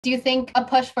Do you think a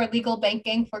push for legal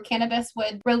banking for cannabis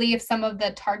would relieve some of the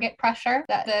target pressure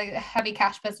that the heavy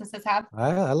cash businesses have?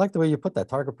 I like the way you put that,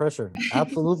 target pressure.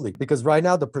 Absolutely. Because right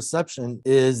now, the perception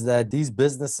is that these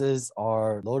businesses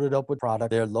are loaded up with product,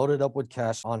 they're loaded up with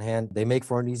cash on hand, they make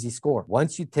for an easy score.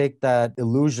 Once you take that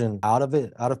illusion out of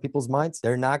it, out of people's minds,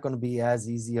 they're not going to be as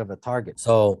easy of a target.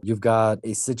 So you've got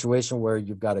a situation where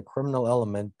you've got a criminal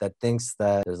element that thinks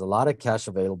that there's a lot of cash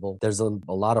available, there's a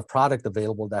lot of product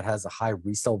available that has a high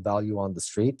resale value on the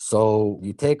street. So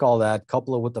you take all that,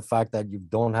 couple it with the fact that you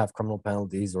don't have criminal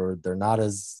penalties or they're not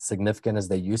as significant as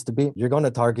they used to be, you're going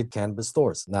to target cannabis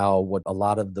stores. Now, what a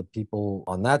lot of the people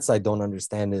on that side don't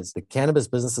understand is the cannabis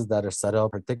businesses that are set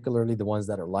up, particularly the ones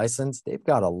that are licensed, they've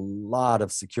got a lot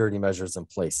of security measures in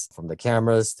place, from the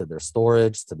cameras to their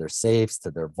storage, to their safes,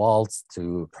 to their vaults,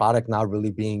 to product not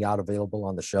really being out available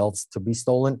on the shelves to be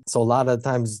stolen. So a lot of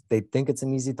times they think it's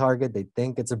an easy target. They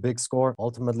think it's a big score.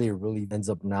 Ultimately, it really ends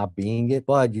up not being it.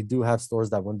 But you do have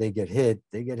stores that when they get hit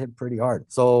pretty hard.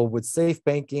 So with safe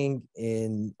banking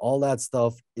and all that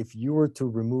stuff, if you were to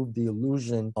remove the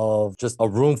illusion of just a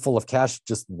room full of cash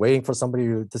just waiting for somebody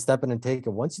to step in and take it,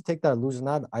 once you take that illusion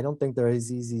out, I don't think they're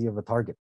as easy of a target.